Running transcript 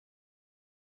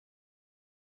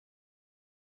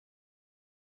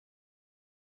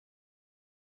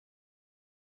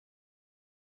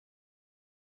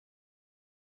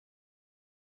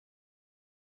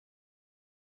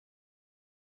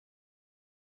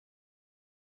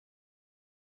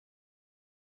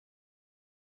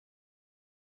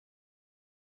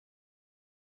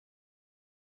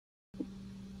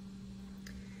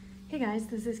Hey guys,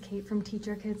 this is Kate from Teach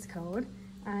Our Kids Code.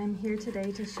 I'm here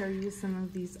today to show you some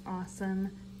of these awesome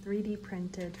 3D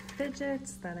printed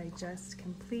fidgets that I just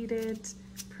completed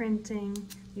printing.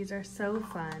 These are so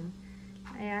fun.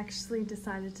 I actually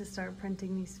decided to start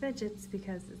printing these fidgets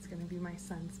because it's going to be my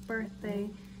son's birthday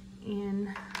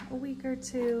in a week or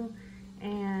two,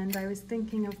 and I was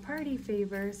thinking of party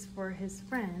favors for his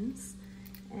friends,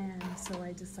 and so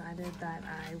I decided that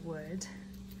I would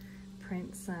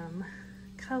print some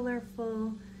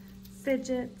colorful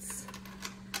fidgets.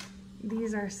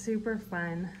 These are super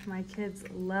fun. My kids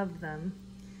love them,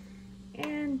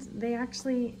 and they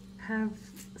actually have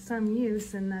some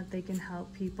use in that they can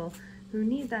help people who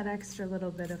need that extra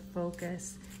little bit of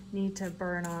focus, need to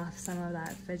burn off some of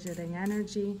that fidgeting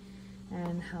energy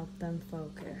and help them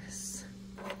focus.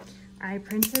 I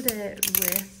printed it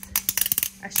with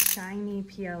a shiny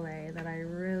PLA that I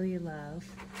really love.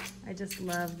 I just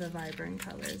love the vibrant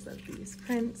colors of these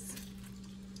prints.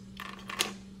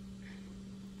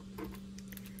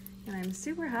 And I'm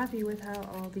super happy with how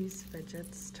all these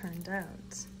fidgets turned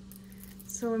out.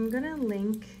 So I'm gonna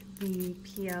link the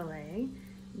PLA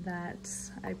that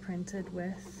I printed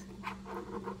with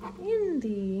in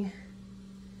the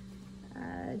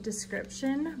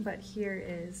description, but here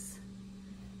is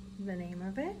the name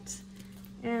of it.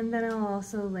 And then I'll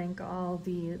also link all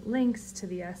the links to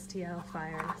the STL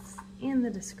files in the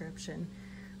description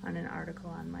on an article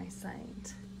on my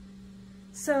site.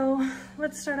 So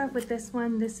let's start off with this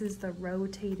one. This is the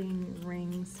rotating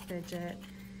rings fidget.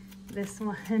 This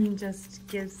one just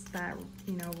gives that,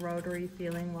 rotary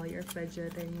feeling while you're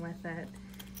fidgeting with it.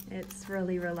 It's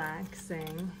really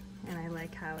relaxing, and I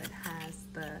like how it has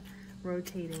the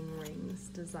rotating rings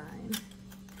design.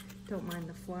 Don't mind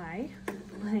the fly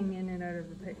flying in and out of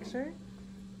the picture.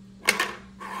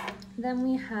 Then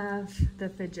we have the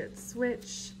fidget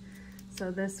switch.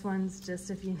 So this one's just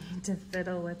if you need to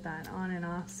fiddle with that on and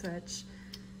off switch.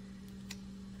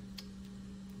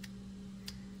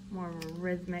 More of a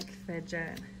rhythmic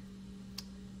fidget.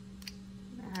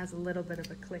 It has a little bit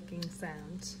of a clicking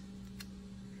sound.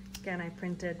 Again, I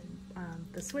printed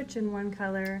the switch in one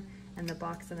color and the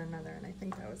box in another, and I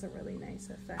think that was a really nice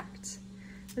effect.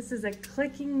 This is a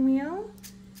clicking wheel.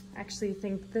 I actually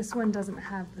think this one doesn't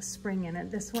have the spring in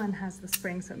it. This one has the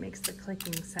spring, so it makes the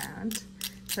clicking sound.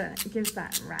 So it gives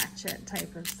that ratchet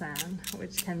type of sound,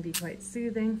 which can be quite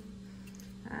soothing.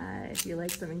 If you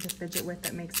like something to fidget with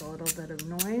that makes a little bit of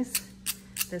noise,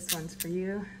 this one's for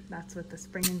you. That's with the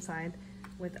spring inside.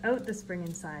 Without the spring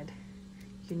inside,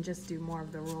 you can just do more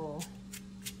of the roll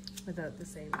without the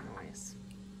same noise.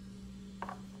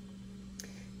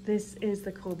 This is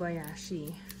the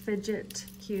Kobayashi fidget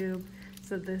cube.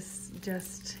 So this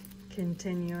just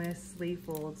continuously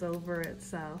folds over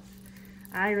itself.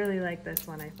 I really like this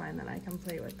one. I find that I can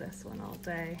play with this one all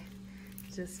day.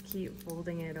 Just keep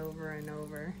folding it over and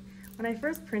over. When I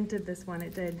first printed this one,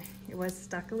 it was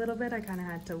stuck a little bit. I kind of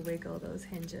had to wiggle those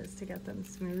hinges to get them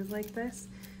smooth like this.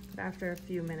 But after a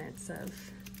few minutes of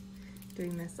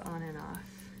doing this on and off,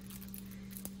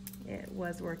 it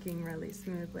was working really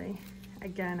smoothly.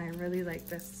 Again, I really like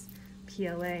this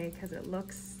PLA because it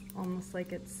looks almost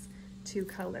like it's two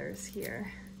colors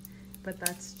here, but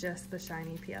that's just the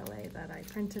shiny PLA that I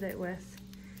printed it with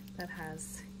that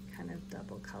has kind of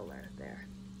double color there.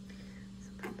 So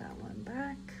put that one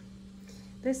back.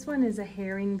 This one is a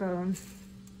herringbone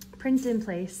print in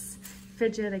place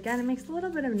fidget. Again, it makes a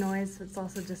little bit of noise, so it's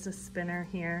also just a spinner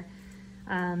here.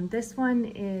 This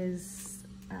one is,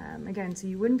 again, so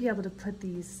you wouldn't be able to put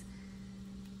these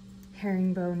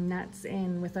herringbone nuts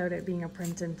in without it being a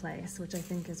print in place, which I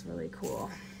think is really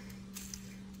cool.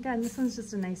 Again, this one's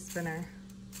just a nice spinner.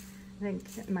 I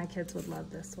think my kids would love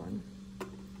this one.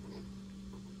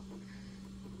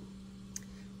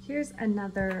 Here's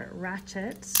another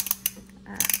ratchet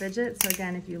fidget. So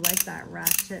again, if you like that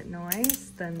ratchet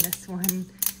noise, then this one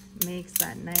makes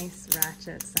that nice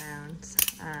ratchet sound.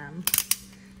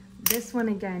 This one,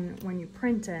 again, when you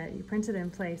print it in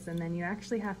place, and then you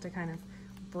actually have to kind of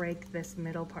break this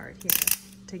middle part here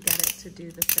to get it to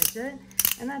do the fidget.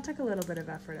 And that took a little bit of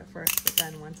effort at first, but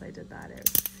then once I did that,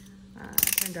 it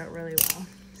turned out really well.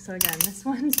 So again, this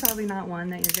one's probably not one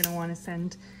that you're gonna wanna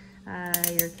send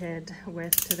your kid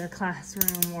with to their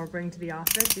classroom or bring to the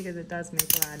office because it does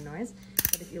make a loud noise.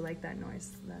 But if you like that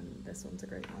noise, then this one's a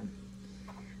great one.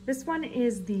 This one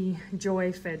is the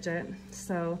Joy fidget.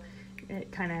 So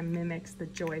it kind of mimics the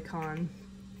Joy-Con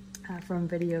from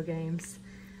video games.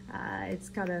 It's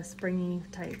got a springy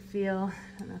type feel.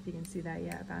 I don't know if you can see that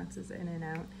yet. It bounces in and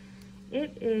out.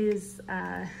 It is,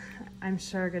 I'm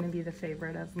sure, going to be the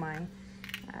favorite of my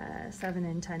 7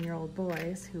 and 10-year-old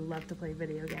boys who love to play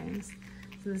video games.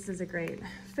 So this is a great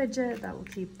fidget that will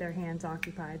keep their hands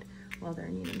occupied while they're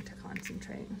needing to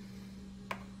concentrate.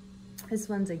 This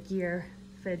one's a gear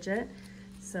fidget.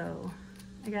 So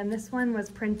again, this one was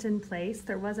print in place.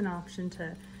 There was an option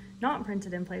to not print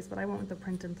it in place, but I went with the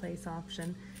print in place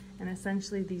option. And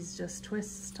essentially these just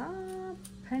twist up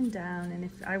and down. And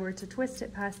if I were to twist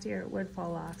it past here, it would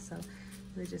fall off. So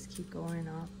they just keep going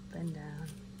up and down.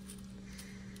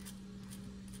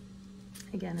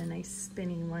 Again, a nice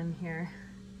spinny one here.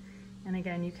 And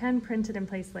again, you can print it in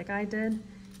place like I did.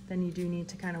 Then you do need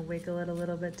to kind of wiggle it a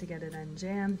little bit to get it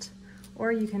unjammed.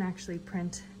 Or you can actually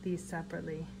print these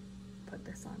separately. Put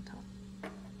this on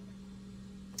top.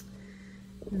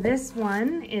 This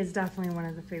one is definitely one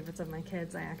of the favorites of my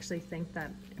kids. I actually think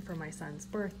that for my son's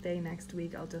birthday next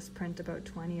week, I'll just print about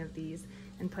 20 of these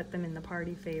and put them in the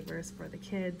party favors for the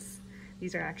kids.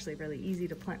 These are actually really easy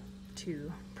to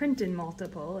print in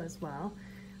multiple as well.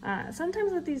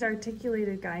 Sometimes with these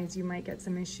articulated guides, you might get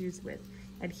some issues with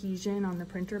adhesion on the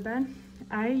printer bed.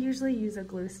 I usually use a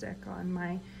glue stick on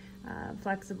my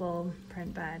flexible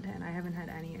print bed, and I haven't had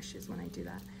any issues when I do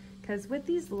that. Because with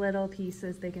these little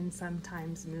pieces, they can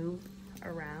sometimes move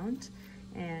around,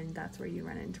 and that's where you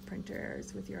run into printer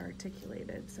errors with your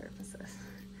articulated surfaces.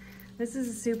 This is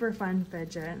a super fun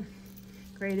fidget.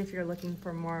 Great if you're looking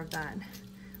for more of that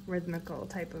rhythmical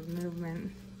type of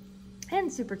movement,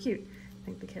 and super cute. I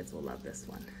think the kids will love this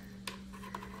one.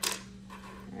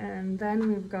 And then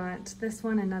we've got this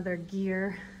one, another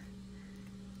geared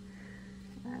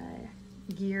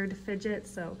fidget.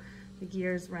 So the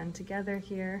gears run together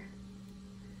here.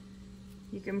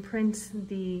 You can print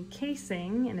the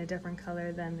casing in a different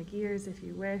color than the gears if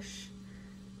you wish.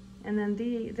 And then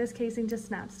this casing just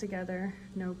snaps together,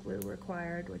 no glue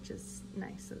required, which is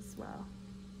nice as well.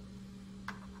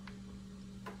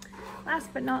 Last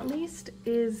but not least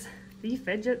is the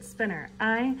fidget spinner.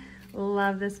 I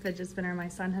love this fidget spinner. My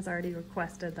son has already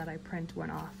requested that I print one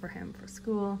off for him for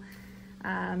school.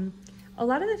 A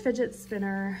lot of the fidget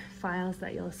spinner files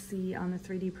that you'll see on the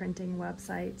 3D printing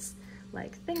websites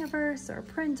like Thingiverse or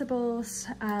Printables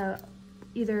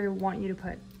either want you to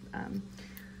put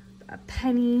a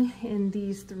penny in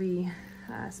these three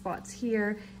spots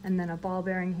here, and then a ball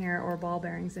bearing here, or ball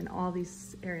bearings in all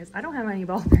these areas. I don't have any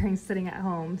ball bearings sitting at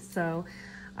home, so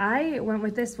I went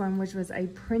with this one, which was a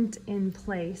print in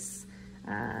place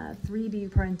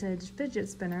 3D printed fidget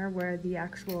spinner where the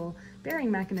actual bearing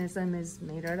mechanism is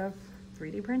made out of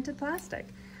 3D printed plastic.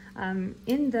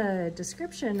 In the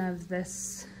description of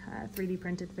this 3D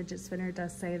printed fidget spinner, it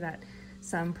does say that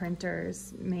some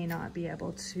printers may not be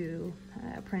able to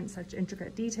print such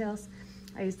intricate details.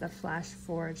 I used the Flash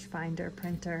Forge Finder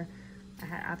printer. I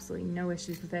had absolutely no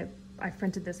issues with it. I've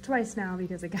printed this twice now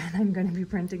because, again, I'm going to be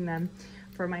printing them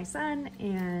for my son,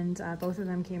 and both of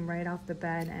them came right off the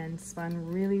bed and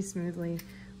spun really smoothly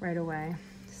right away.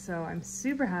 So I'm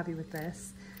super happy with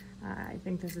this. I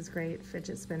think this is great.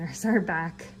 Fidget spinners are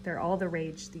back. They're all the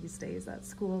rage these days at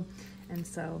school, and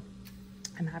so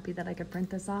I'm happy that I could print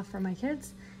this off for my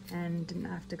kids and didn't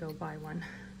have to go buy one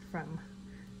from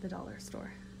the dollar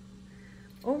store.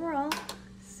 Overall,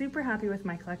 super happy with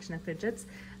my collection of fidgets.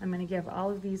 I'm going to give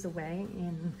all of these away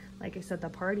in, like I said, the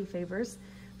party favors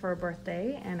for a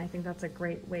birthday, and I think that's a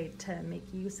great way to make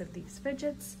use of these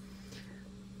fidgets.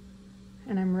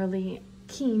 And I'm really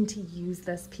keen to use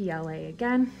this PLA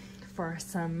again for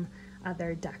some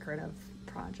other decorative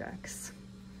projects.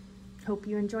 Hope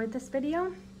you enjoyed this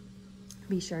video.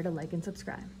 Be sure to like and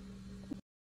subscribe.